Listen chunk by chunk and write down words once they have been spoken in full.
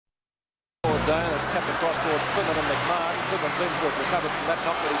zone. It's tapped across towards Quinlan and McMahon. Quinlan seems to have recovered from that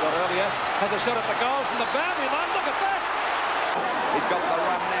knock that he got earlier. Has a shot at the goal from the boundary line. Look at that! He's got the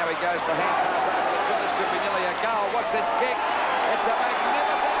run now. He goes for hand pass over the top. This could be nearly a goal. Watch this kick. It's a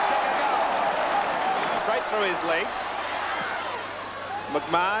magnificent kick, a goal. Straight through his legs.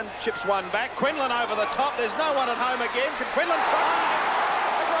 McMahon chips one back. Quinlan over the top. There's no one at home again. Can Quinlan survive?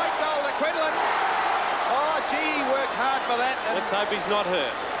 A great goal to Quinlan. Oh, gee, he worked hard for that. Let's hope he's not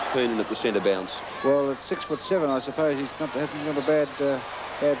hurt. Quinlan at the centre bounce. Well, at 6'7", I suppose hasn't got a bad,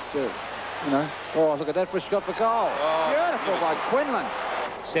 you know. Oh, look at that for a shot for goal. Oh, beautiful by Quinlan.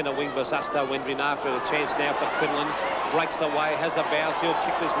 Centre wing Basasta went in after a chance now for Quinlan. Breaks away, has a bounce. He'll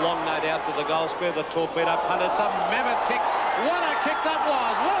kick this long note out to the goal square. The torpedo punt. It's a mammoth kick. What a kick that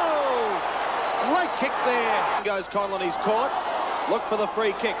was. Whoa! Great kick there. Goes Conlon, he's caught. Look for the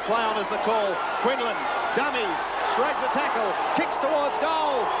free kick. Play on is the call. Quinlan, dummies, shrugs a tackle, kicks towards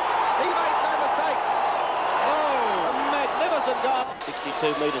goal. He makes no mistake. Oh, a magnificent goal.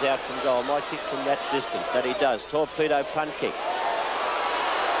 62 metres out from goal. Might kick from that distance. That he does. Torpedo punt kick.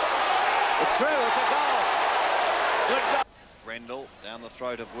 It's through. It's a goal. Good goal. Rendell down the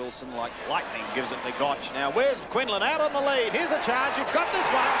throat of Wilson like lightning, gives it to Gotch. Now, where's Quinlan out on the lead? Here's a charge. You've got this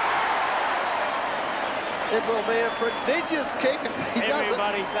one. It will be a prodigious kick if he does it.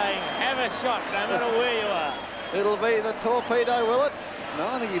 Everybody saying, have a shot, no matter where you are. It'll be the torpedo, will it? No,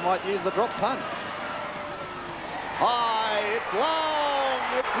 I think he might use the drop punt. It's high, it's long,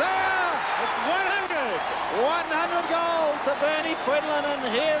 it's there. It's 100. 100 goals to Bernie Quinlan, and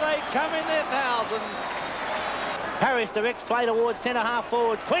here they come in their thousands. Harris directs play towards centre-half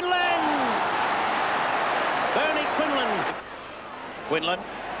forward. Quinlan! Bernie Quinlan. Quinlan.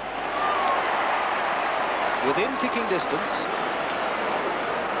 Within kicking distance.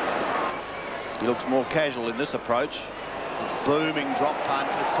 He looks more casual in this approach. A booming drop punt.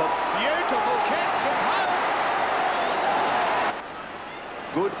 It's a beautiful kick. It's home.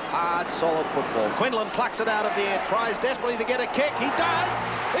 Good, hard, solid football. Quinlan plucks it out of the air, tries desperately to get a kick. He does.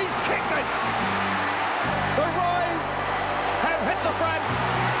 He's kicked it. The Roys have hit the front.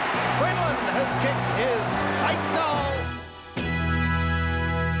 Quinlan has kicked his 8th goal.